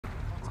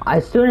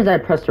As soon as I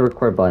pressed the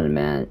record button,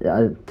 man,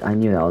 I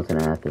knew that was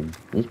gonna happen.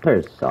 These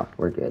players suck.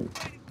 We're good.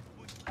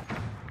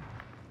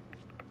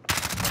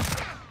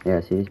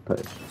 Yeah, see these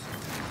players.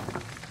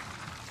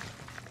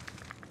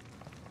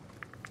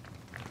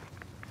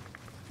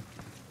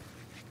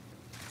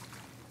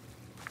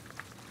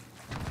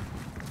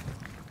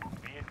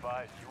 Be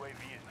advised,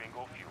 UAV is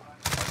bingo fuel.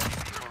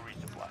 RTB for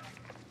resupply.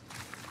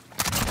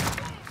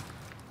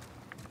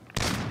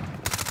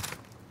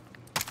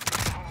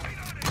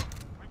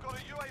 We've got a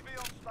UAV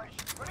on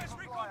station. Ready for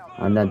flyout.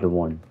 I'm not the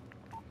one.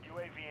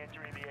 UAV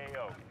entering the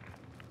AO.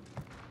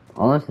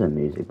 I'll listen to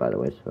music, by the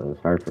way, so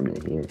it's hard for me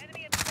to hear.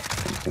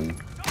 Something.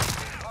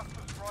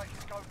 Cluster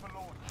strikers go for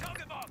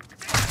launch.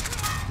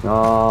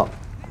 Oh,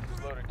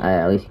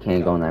 at least you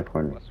can't go in that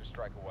corner. Cluster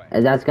strike away.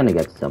 And that's gonna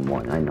get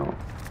someone, I know.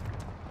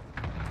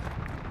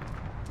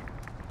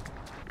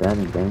 Bad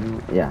and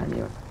Daniel? Yeah, I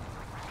knew it.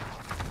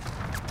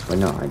 But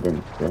no, I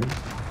didn't. Did I?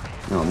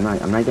 No, I'm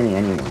not getting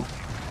anyone.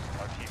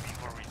 RTB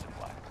for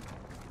resupply.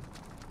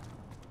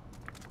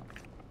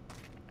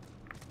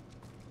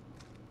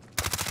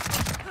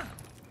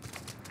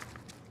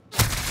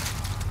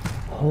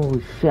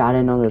 Holy shit, I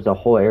didn't know there's a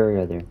whole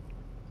area there.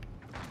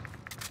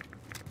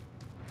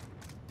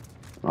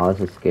 Oh,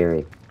 this is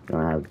scary. I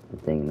don't have the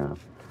thing now.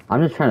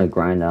 I'm just trying to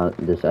grind out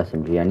this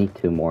SMG. I need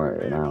 2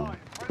 more now.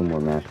 2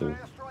 more matches.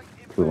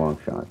 2 long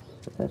shots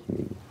with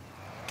SMG.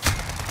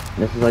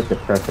 This is like the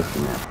perfect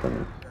map for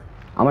me.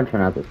 I'm gonna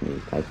turn out this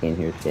music. I can't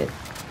hear shit.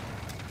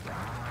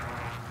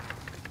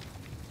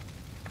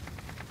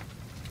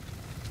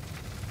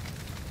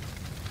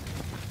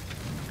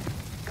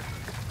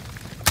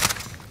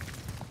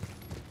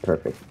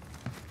 Perfect.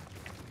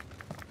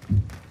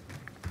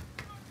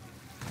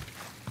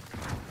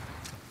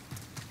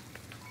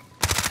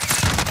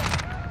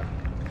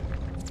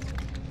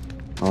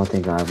 I don't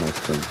think I have my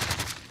skin.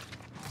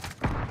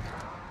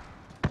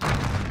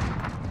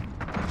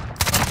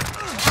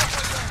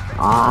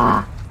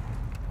 Ah!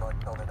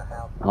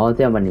 I don't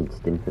think I'm gonna need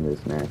stim for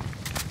this match.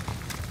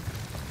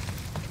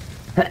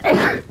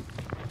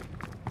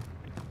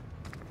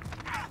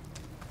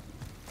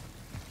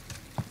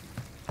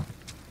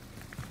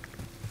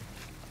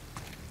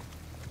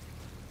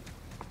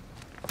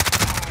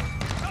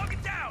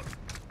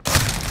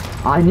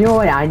 I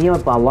knew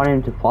it, but I wanted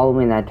him to follow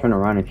me and then I turn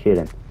around and shoot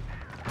him.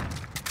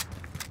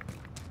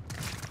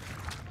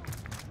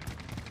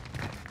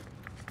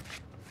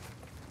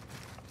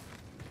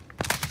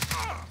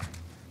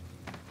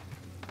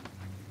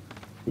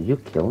 Did you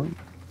kill him?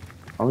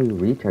 Oh, you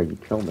retard, you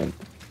killed him.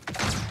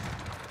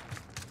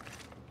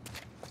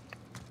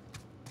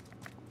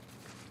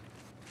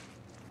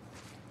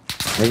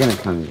 They're gonna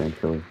come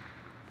eventually.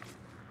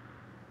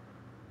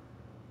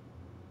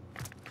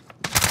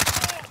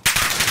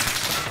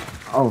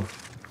 Oh.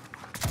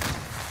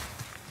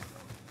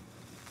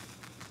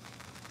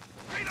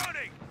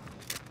 Reloading.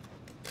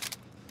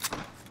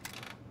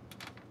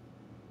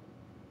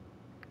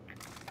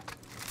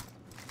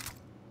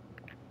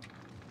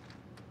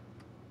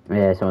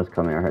 Yeah, someone's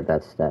coming. I heard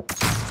that step.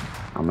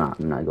 I'm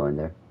not going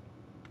there.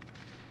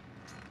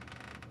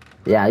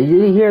 Yeah,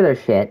 you hear their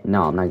shit.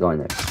 No, I'm not going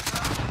there.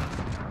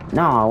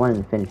 No, I wanted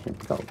to finish it.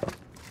 Go.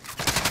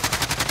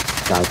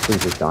 Guys,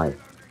 please just die.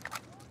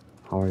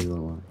 How are you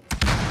alive?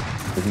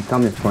 If you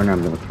come in this corner,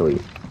 I'm gonna kill you.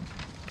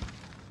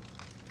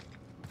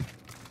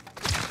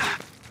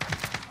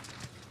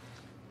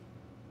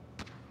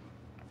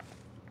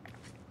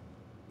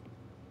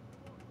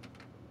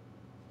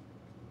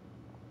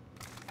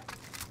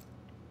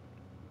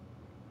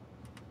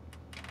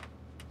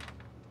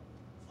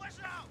 Flash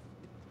out.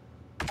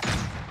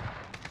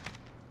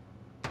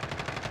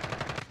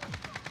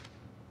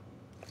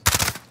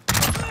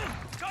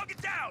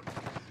 Target down.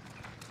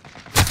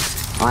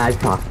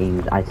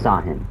 I saw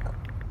him.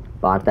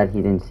 But I thought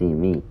he didn't see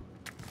me.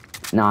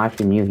 No, I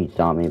actually knew he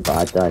saw me, but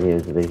I thought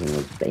his vision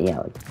was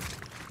bad.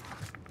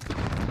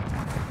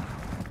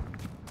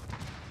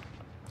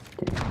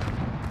 Damn.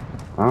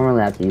 I don't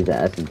really have to use the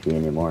SMG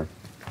anymore.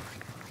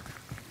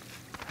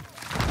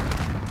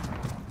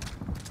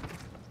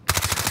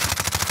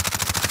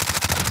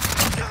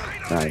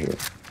 Right here.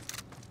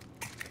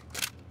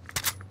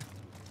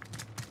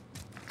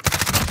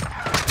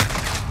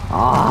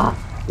 Ah!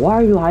 Why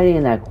are you hiding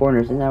in that corner?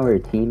 Isn't that where your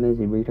team is,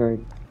 you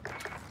retard?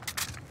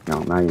 No,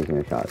 I'm not using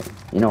a shotgun.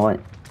 You know what?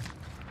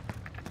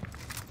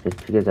 Just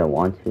because I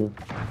want to.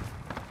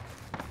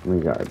 I'm gonna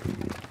use our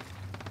RPG.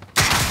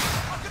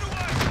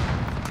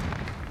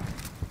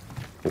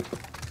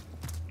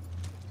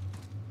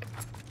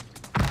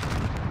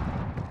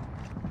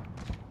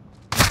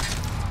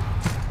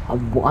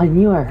 I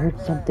knew I heard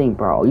something,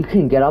 bro. You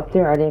can get up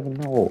there? I didn't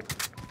even know.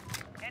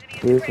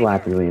 This is what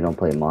happens when you don't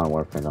play Modern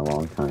Warfare in a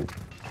long time.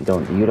 You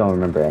don't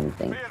remember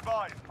anything. Be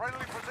advised,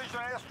 friendly precision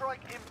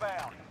airstrike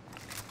inbound.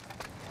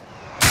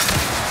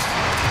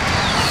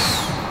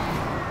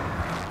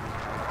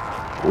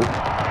 Ooh.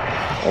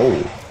 Oh.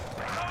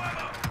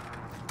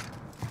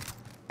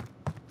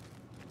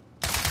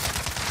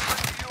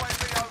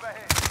 UAV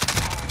overhead.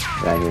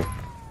 Right here.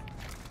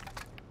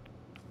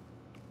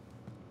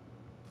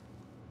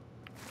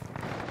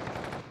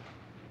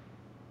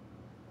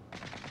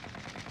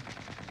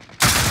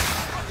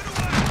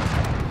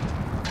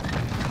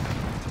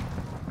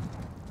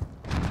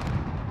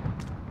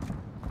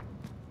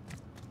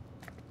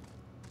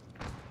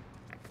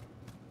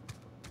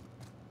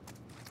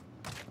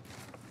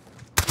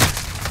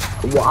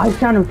 Well, I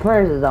sounded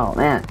prayers though,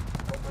 man.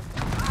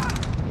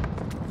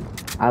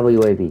 I have a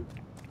UAV.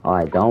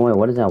 Alright, don't wait.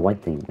 What is that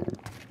white thing then?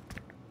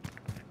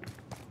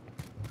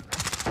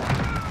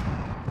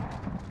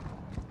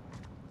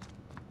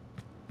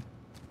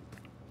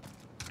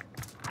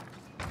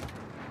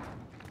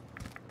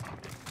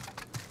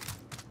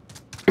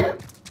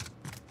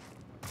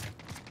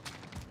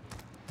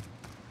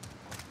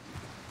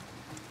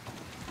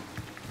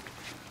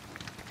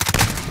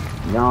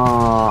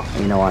 No,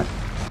 you know what?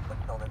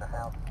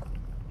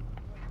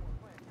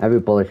 Every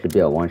bullet should be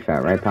a one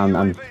shot, right?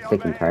 I'm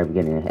sick and tired of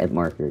getting hit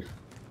markers.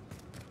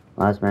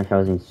 Last match I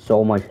was in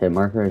so much hit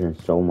markers and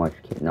so much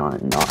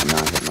not hit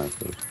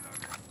markers.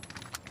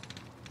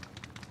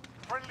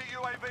 Friendly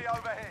UAV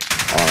overhead.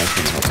 Oh, that's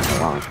gonna help me a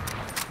lot.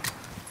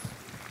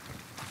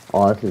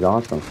 Oh, this is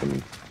awesome for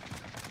me.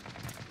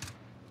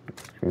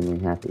 Extremely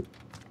happy.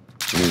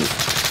 Me.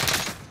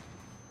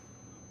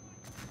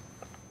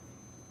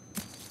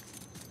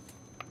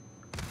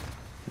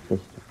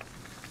 Just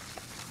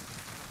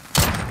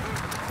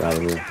out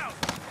of here.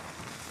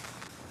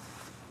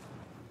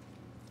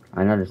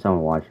 I know there's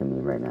someone watching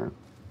me right now.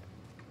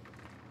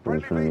 I'm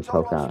just gonna get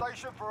poked out.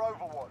 Station for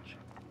Overwatch.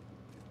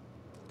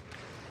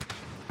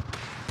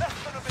 Less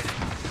than a minute.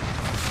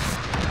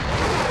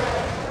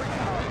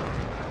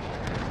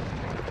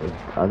 Is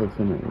the other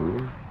team at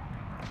you?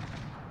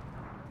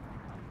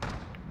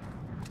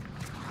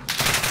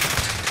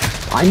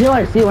 I knew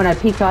it! See, when I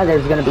peeked out,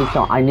 there's gonna be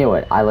some. I knew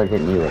it. I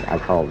legit knew it. I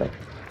called it.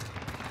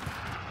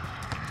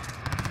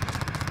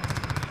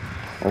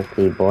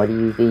 Okay, buddy,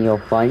 you think you're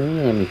funny?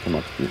 Let me come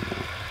up to you now.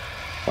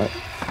 What?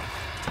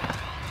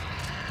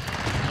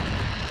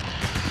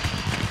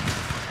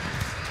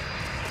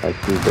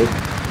 Like you, bitch.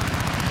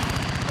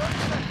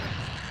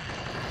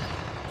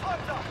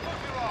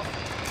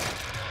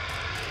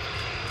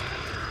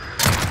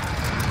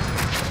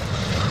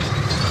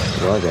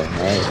 What the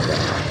heck?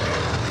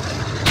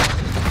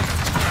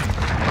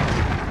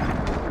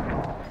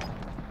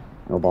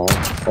 No ball.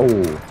 Oh.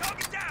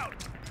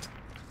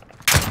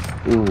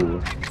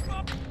 Ooh.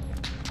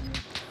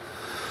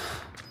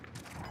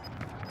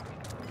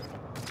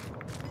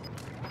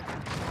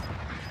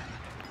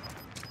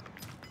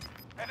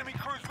 Enemy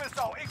cruise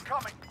missile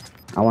incoming.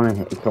 I want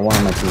to kill one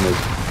of my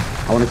teammates.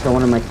 I want to kill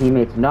one of my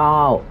teammates.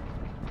 No!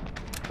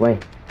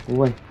 Wait.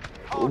 Wait.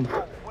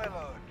 Hardcore, well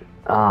earned.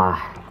 Ah,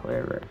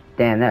 whatever.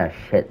 Damn, that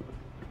shit.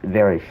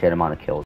 Very shit amount of kills.